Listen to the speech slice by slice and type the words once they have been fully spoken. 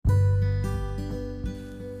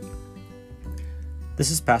This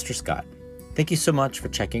is Pastor Scott. Thank you so much for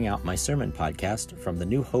checking out my sermon podcast from the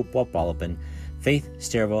New Hope Wapwalopen, Faith,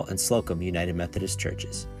 Sterville, and Slocum United Methodist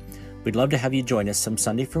Churches. We'd love to have you join us some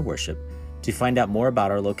Sunday for worship. To find out more about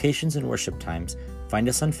our locations and worship times, find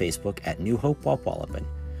us on Facebook at New Hope Wapwalopen.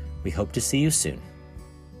 We hope to see you soon.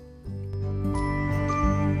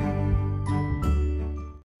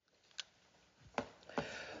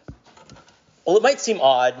 Well, it might seem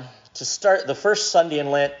odd to start the first Sunday in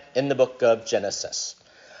Lent in the book of Genesis.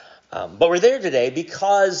 But we're there today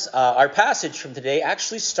because our passage from today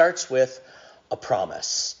actually starts with a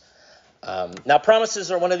promise. Now, promises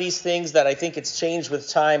are one of these things that I think it's changed with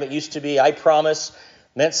time. It used to be, I promise,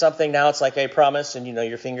 meant something. Now it's like, I promise, and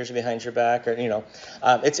your fingers are behind your back, or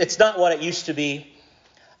it's not what it used to be.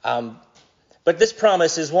 But this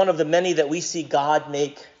promise is one of the many that we see God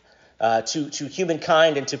make to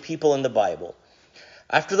humankind and to people in the Bible.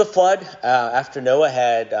 After the flood, after Noah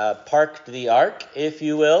had parked the ark, if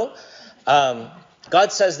you will,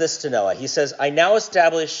 God says this to Noah. He says, I now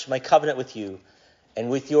establish my covenant with you and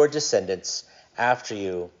with your descendants after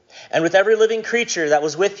you, and with every living creature that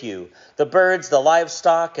was with you, the birds, the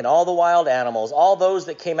livestock, and all the wild animals, all those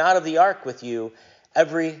that came out of the ark with you,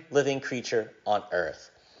 every living creature on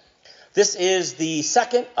earth. This is the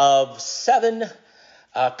second of 7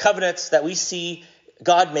 covenants that we see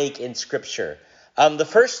God make in Scripture. The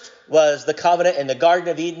first was the covenant in the Garden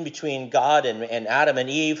of Eden between God and Adam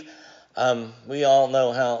and Eve. We all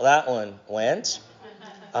know how that one went.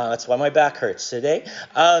 That's why my back hurts today.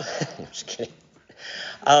 I'm just kidding.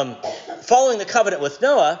 Following the covenant with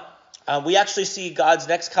Noah, we actually see God's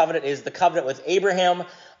next covenant is the covenant with Abraham,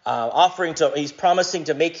 he's promising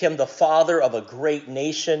to make him the father of a great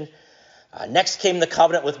nation. Next came the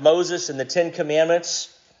covenant with Moses and the 10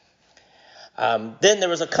 Commandments. Then there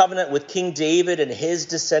was a covenant with King David and his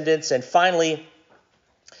descendants. And finally,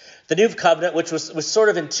 the new covenant, which was sort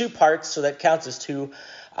of in 2 parts, so that counts as 2.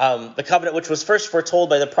 The covenant which was first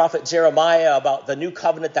foretold by the prophet Jeremiah about the new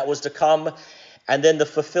covenant that was to come, and then the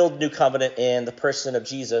fulfilled new covenant in the person of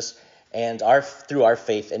Jesus and through our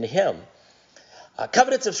faith in him.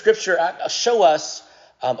 Covenants of Scripture show us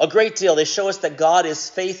a great deal. They show us that God is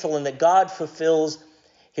faithful and that God fulfills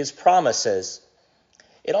his promises.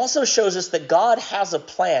 It also shows us that God has a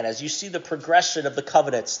plan. As you see the progression of the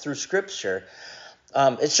covenants through Scripture,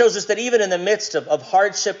 it shows us that even in the midst of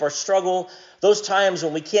hardship or struggle, those times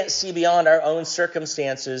when we can't see beyond our own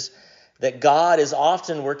circumstances, that God is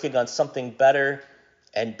often working on something better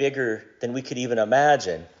and bigger than we could even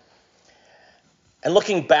imagine. And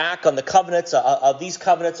looking back on the covenants, of these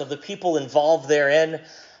covenants, of the people involved therein,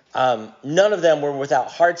 none of them were without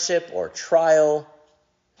hardship or trial.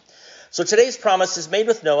 So today's promise is made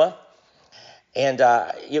with Noah, and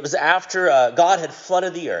it was after God had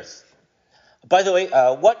flooded the earth. By the way,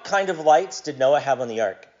 what kind of lights did Noah have on the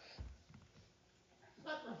ark?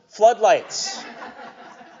 Floodlights.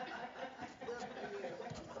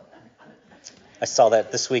 I saw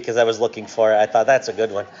that this week as I was looking for it. I thought, that's a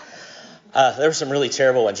good one. There were some really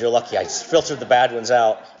terrible ones. You're lucky. I filtered the bad ones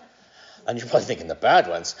out. And you're probably thinking, the bad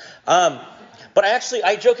ones. But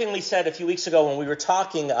I jokingly said a few weeks ago when we were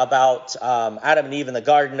talking about Adam and Eve in the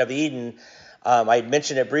Garden of Eden, I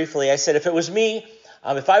mentioned it briefly. I said, if it was me,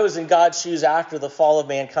 if I was in God's shoes after the fall of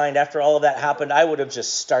mankind, after all of that happened, I would have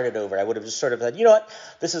just started over. I would have just sort of said, you know what,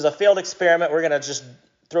 this is a failed experiment. We're going to just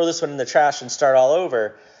throw this one in the trash and start all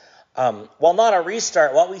over. While not a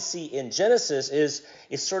restart, what we see in Genesis is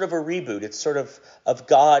sort of a reboot. It's sort of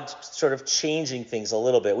God sort of changing things a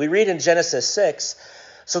little bit. We read in Genesis 6,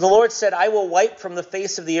 so the Lord said, I will wipe from the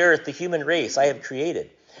face of the earth the human race I have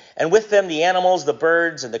created, and with them the animals, the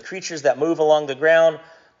birds, and the creatures that move along the ground,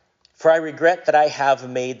 for I regret that I have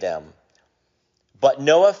made them. But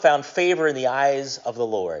Noah found favor in the eyes of the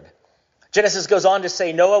Lord. Genesis goes on to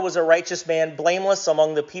say, Noah was a righteous man, blameless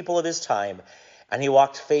among the people of his time, and he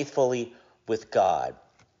walked faithfully with God.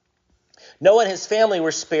 Noah and his family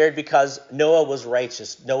were spared because Noah was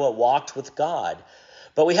righteous. Noah walked with God.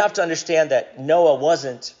 But we have to understand that Noah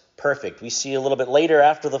wasn't perfect. We see a little bit later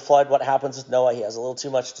after the flood what happens with Noah. He has a little too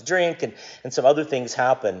much to drink and some other things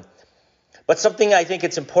happen. But something I think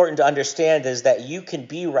it's important to understand is that you can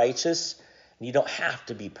be righteous and you don't have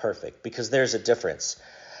to be perfect, because there's a difference.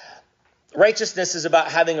 Righteousness is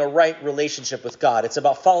about having a right relationship with God. It's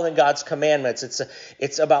about following God's commandments.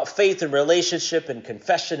 It's about faith and relationship and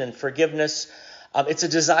confession and forgiveness. It's a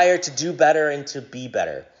desire to do better and to be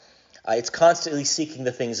better. It's constantly seeking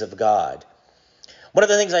the things of God. One of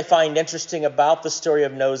the things I find interesting about the story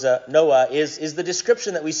of Noah is the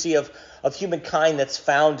description that we see of humankind that's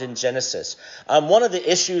found in Genesis. One of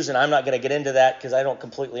the issues, and I'm not going to get into that because I don't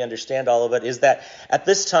completely understand all of it, is that at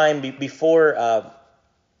this time, before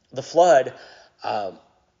the flood,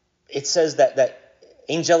 it says that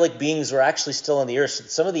angelic beings were actually still on the earth. So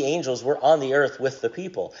some of the angels were on the earth with the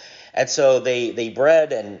people. And so they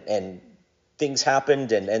bred and things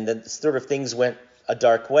happened and then sort of things went a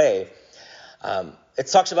dark way. It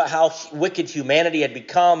talks about how wicked humanity had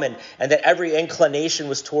become and that every inclination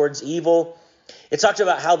was towards evil. It talked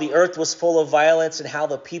about how the earth was full of violence and how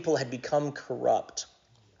the people had become corrupt.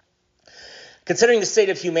 Considering the state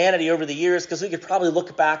of humanity over the years, because we could probably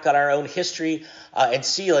look back on our own history and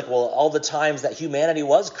see all the times that humanity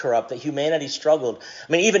was corrupt, that humanity struggled.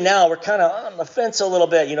 I mean, even now, we're kind of on the fence a little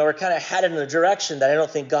bit. We're kind of headed in a direction that I don't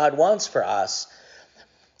think God wants for us.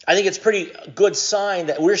 I think it's a pretty good sign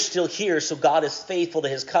that we're still here, so God is faithful to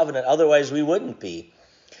his covenant. Otherwise, we wouldn't be.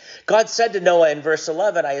 God said to Noah in verse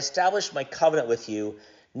 11, I established my covenant with you.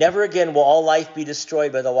 Never again will all life be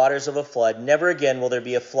destroyed by the waters of a flood. Never again will there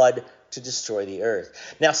be a flood to destroy the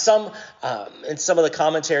earth. Now, in some of the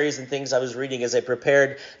commentaries and things I was reading as I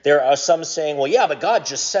prepared, there are some saying, well, yeah, but God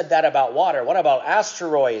just said that about water. What about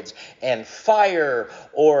asteroids and fire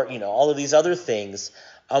or, all of these other things?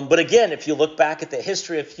 But again, if you look back at the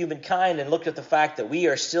history of humankind and look at the fact that we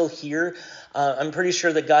are still here, I'm pretty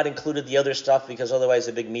sure that God included the other stuff because otherwise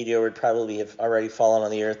a big meteor would probably have already fallen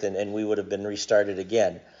on the earth and we would have been restarted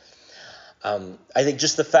again. I think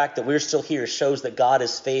just the fact that we're still here shows that God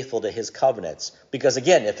is faithful to his covenants. Because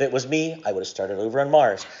again, if it was me, I would have started over on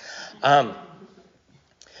Mars. But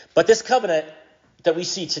this covenant that we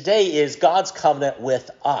see today is God's covenant with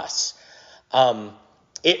us.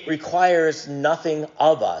 It requires nothing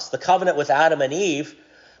of us. The covenant with Adam and Eve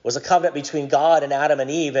was a covenant between God and Adam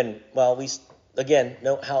and Eve. And, well, we, again,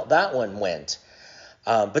 know how that one went.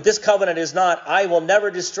 But this covenant is not, I will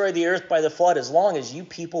never destroy the earth by the flood as long as you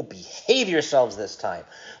people behave yourselves this time.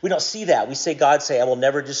 We don't see that. We say, God say, I will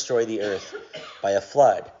never destroy the earth by a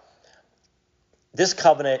flood. This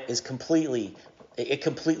covenant is completely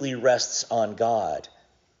rests on God.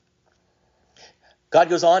 God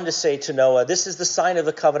goes on to say to Noah, this is the sign of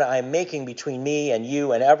the covenant I am making between me and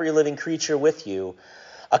you and every living creature with you,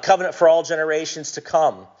 a covenant for all generations to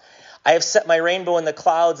come. I have set my rainbow in the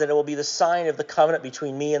clouds, and it will be the sign of the covenant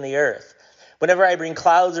between me and the earth. Whenever I bring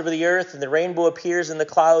clouds over the earth and the rainbow appears in the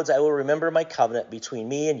clouds, I will remember my covenant between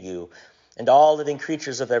me and you and all living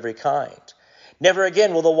creatures of every kind. Never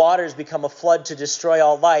again will the waters become a flood to destroy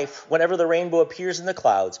all life. Whenever the rainbow appears in the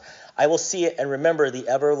clouds, I will see it and remember the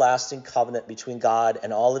everlasting covenant between God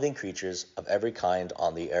and all living creatures of every kind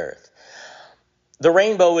on the earth. The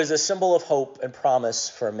rainbow is a symbol of hope and promise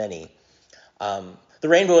for many. The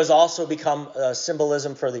rainbow has also become a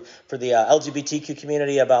symbolism for the LGBTQ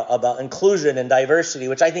community about inclusion and diversity,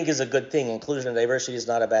 which I think is a good thing. Inclusion and diversity is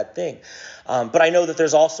not a bad thing. But I know that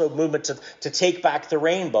there's also a movement to take back the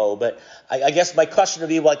rainbow. But I guess my question would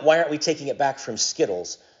be, why aren't we taking it back from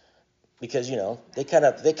Skittles? Because, they kind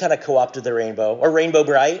of co-opted the rainbow. Or Rainbow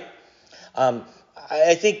Bright.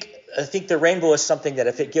 I think the rainbow is something that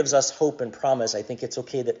if it gives us hope and promise, I think it's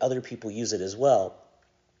okay that other people use it as well.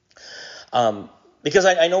 Because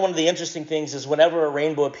I know one of the interesting things is whenever a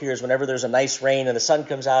rainbow appears, whenever there's a nice rain and the sun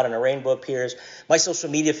comes out and a rainbow appears, my social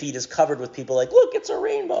media feed is covered with people like, look, it's a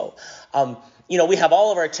rainbow. We have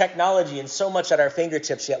all of our technology and so much at our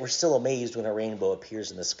fingertips, yet we're still amazed when a rainbow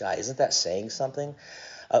appears in the sky. Isn't that saying something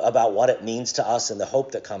about what it means to us and the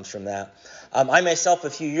hope that comes from that? I myself,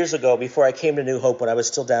 a few years ago, before I came to New Hope, when I was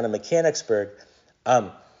still down in Mechanicsburg,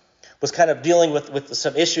 was kind of dealing with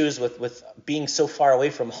some issues with being so far away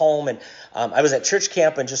from home. And I was at church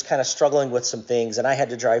camp and just kind of struggling with some things. And I had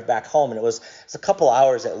to drive back home. And it was a couple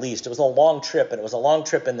hours at least. It was a long trip. And it was a long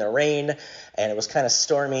trip in the rain. And it was kind of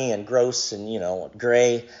stormy and gross and,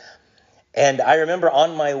 gray. And I remember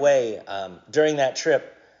on my way during that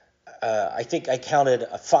trip, I think I counted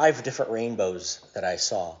 5 different rainbows that I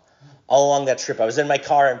saw. All along that trip, I was in my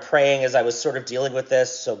car and praying as I was sort of dealing with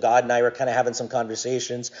this. So God and I were kind of having some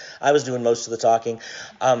conversations. I was doing most of the talking.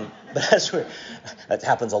 But that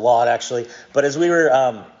happens a lot, actually. But as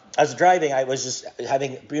I was driving, I was just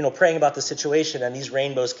praying about the situation, and these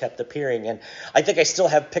rainbows kept appearing. And I think I still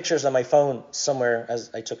have pictures on my phone somewhere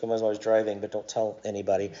as I took them as I was driving, but don't tell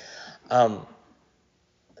anybody.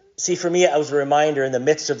 See, for me, it was a reminder in the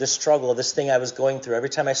midst of this struggle, of this thing I was going through. Every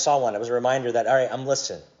time I saw one, it was a reminder that, all right, I'm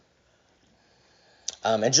listening.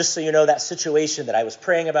 And just so you know, that situation that I was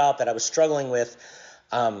praying about, that I was struggling with,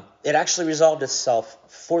 it actually resolved itself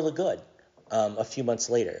for the good a few months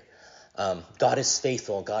later. God is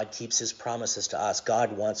faithful. God keeps his promises to us.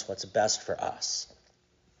 God wants what's best for us.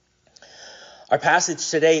 Our passage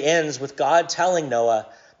today ends with God telling Noah,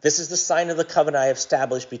 this is the sign of the covenant I have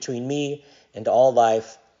established between me and all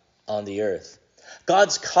life on the earth.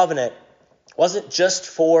 God's covenant It wasn't just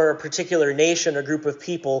for a particular nation or group of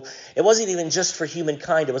people. It wasn't even just for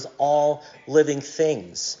humankind. It was all living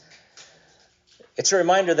things. It's a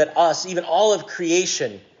reminder that us, even all of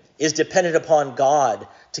creation, is dependent upon God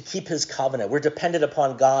to keep his covenant. We're dependent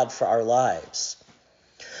upon God for our lives.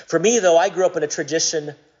 For me, though, I grew up in a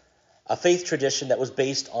faith tradition that was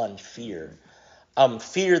based on fear.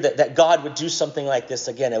 Fear that God would do something like this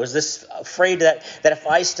again. It was this afraid that if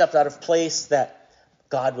I stepped out of place, that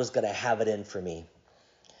God was going to have it in for me.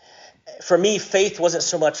 For me, faith wasn't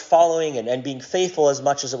so much following and being faithful as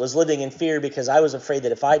much as it was living in fear, because I was afraid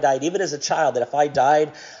that if I died, even as a child, that if I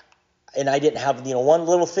died and I didn't have, one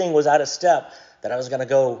little thing was out of step, that I was going to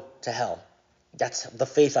go to hell. That's the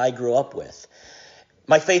faith I grew up with.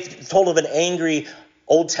 My faith told of an angry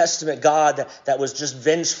Old Testament God that was just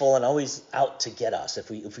vengeful and always out to get us if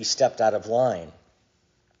we stepped out of line.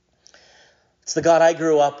 It's the God I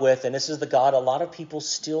grew up with, and this is the God a lot of people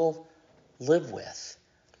still live with.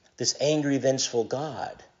 This angry, vengeful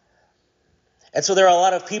God. And so there are a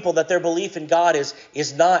lot of people that their belief in God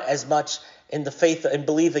is not as much in the faith and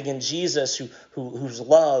believing in Jesus, who's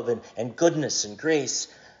love and goodness and grace.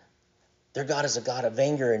 Their God is a God of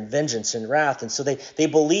anger and vengeance and wrath. And so they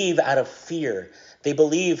believe out of fear. They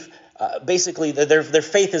believe, basically, that their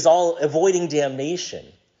faith is all avoiding damnation.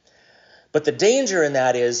 But the danger in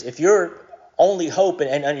that is, if your only hope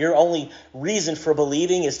and your only reason for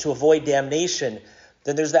believing is to avoid damnation,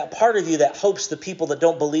 then there's that part of you that hopes the people that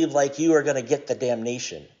don't believe like you are going to get the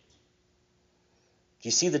damnation. Do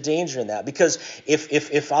you see the danger in that? Because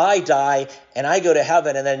if I die and I go to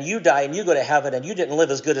heaven, and then you die and you go to heaven and you didn't live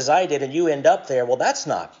as good as I did and you end up there, well, that's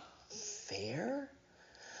not fair.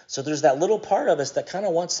 So there's that little part of us that kind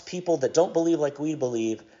of wants people that don't believe like we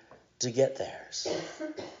believe to get theirs.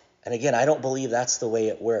 And again, I don't believe that's the way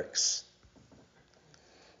it works.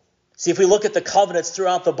 See, if we look at the covenants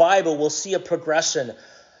throughout the Bible, we'll see a progression.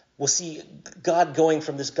 We'll see God going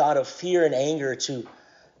from this God of fear and anger to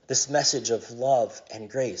this message of love and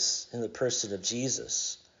grace in the person of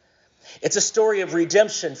Jesus. It's a story of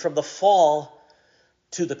redemption from the fall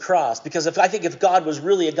to the cross. Because I think if God was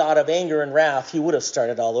really a God of anger and wrath, he would have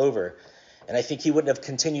started all over. And I think he wouldn't have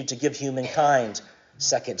continued to give humankind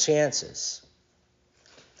second chances.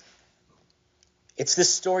 It's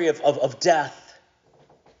this story of death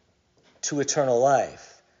to eternal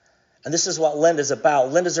life. And this is what Lent is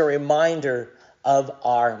about. Lent is a reminder of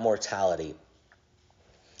our mortality.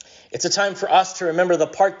 It's a time for us to remember the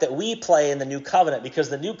part that we play in the new covenant, because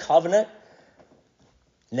the new covenant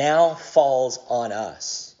now falls on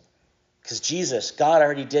us. Because Jesus, God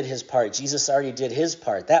already did his part. Jesus already did his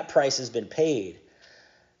part. That price has been paid.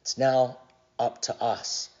 It's now up to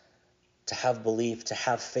us to have belief, to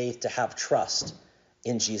have faith, to have trust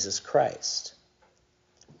in Jesus Christ.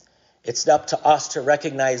 It's up to us to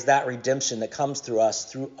recognize that redemption that comes through us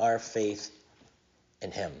through our faith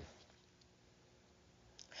in him.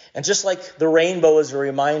 And just like the rainbow is a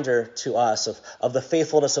reminder to us of the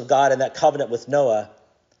faithfulness of God and that covenant with Noah,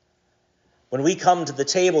 when we come to the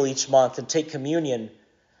table each month and take communion,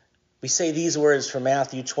 we say these words from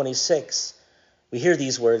Matthew 26. We hear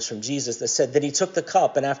these words from Jesus that said, "Then he took the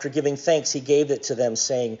cup, and after giving thanks, he gave it to them,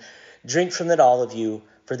 saying, 'Drink from it, all of you,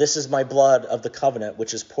 for this is my blood of the covenant,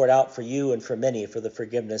 which is poured out for you and for many for the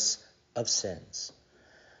forgiveness of sins.'"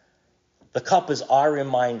 The cup is our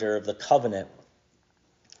reminder of the covenant,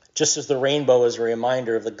 just as the rainbow is a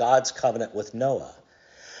reminder of the God's covenant with Noah.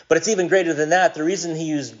 But it's even greater than that. The reason he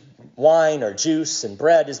used wine or juice and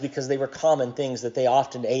bread is because they were common things that they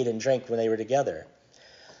often ate and drank when they were together.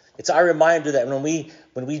 It's our reminder that when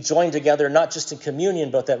we join together, not just in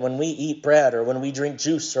communion, but that when we eat bread or when we drink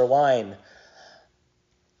juice or wine,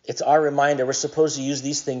 it's our reminder we're supposed to use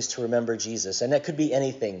these things to remember Jesus. And that could be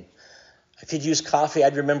anything. If you'd use coffee,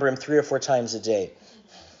 I'd remember him 3 or 4 times a day.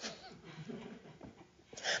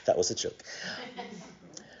 That was a joke.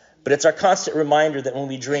 But it's our constant reminder that when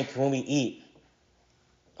we drink, when we eat,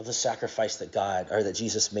 of the sacrifice that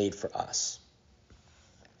Jesus made for us.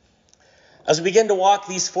 As we begin to walk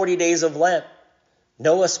these 40 days of Lent,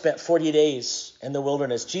 Noah spent 40 days in the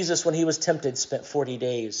wilderness. Jesus, when he was tempted, spent 40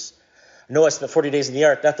 days. Noah spent 40 days in the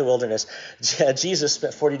ark, not the wilderness. Jesus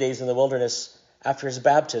spent 40 days in the wilderness after his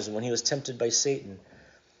baptism when he was tempted by Satan.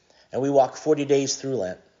 And we walk 40 days through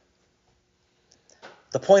Lent.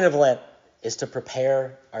 The point of Lent is to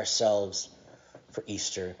prepare ourselves for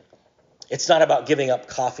Easter. It's not about giving up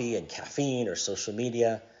coffee and caffeine or social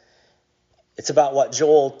media. It's about what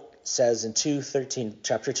Joel says in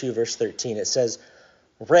chapter 2, verse 13. It says,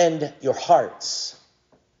 "Rend your hearts,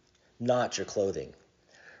 not your clothing.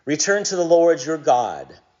 Return to the Lord your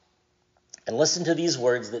God." And listen to these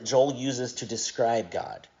words that Joel uses to describe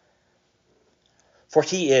God. For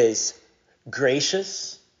he is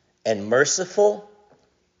gracious and merciful,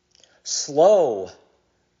 slow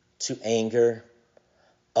to anger,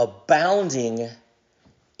 abounding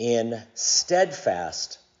in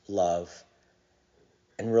steadfast love,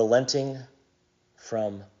 and relenting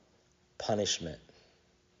from punishment.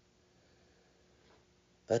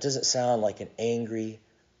 That doesn't sound like an angry,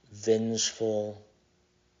 vengeful,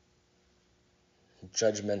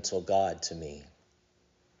 judgmental God to me.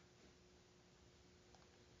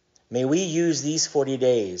 May we use these 40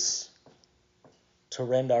 days to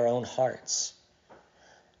rend our own hearts.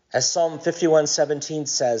 As Psalm 51:17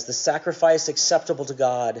 says, the sacrifice acceptable to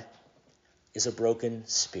God is a broken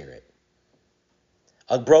spirit.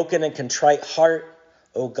 A broken and contrite heart,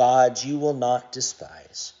 O God, you will not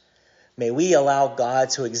despise. May we allow God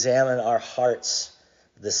to examine our hearts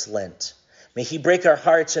this Lent. May he break our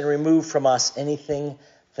hearts and remove from us anything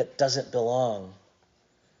that doesn't belong.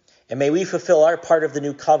 And may we fulfill our part of the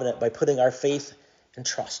new covenant by putting our faith and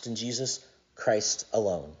trust in Jesus Christ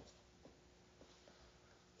alone.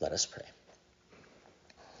 Let us pray.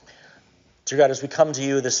 Dear God, as we come to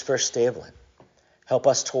you this first day of Lent, help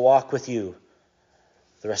us to walk with you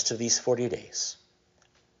the rest of these 40 days.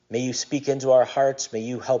 May you speak into our hearts. May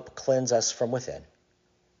you help cleanse us from within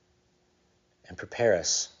and prepare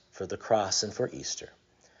us for the cross and for Easter.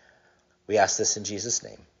 We ask this in Jesus'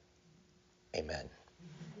 name. Amen.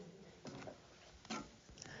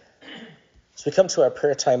 As we come to our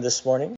prayer time this morning,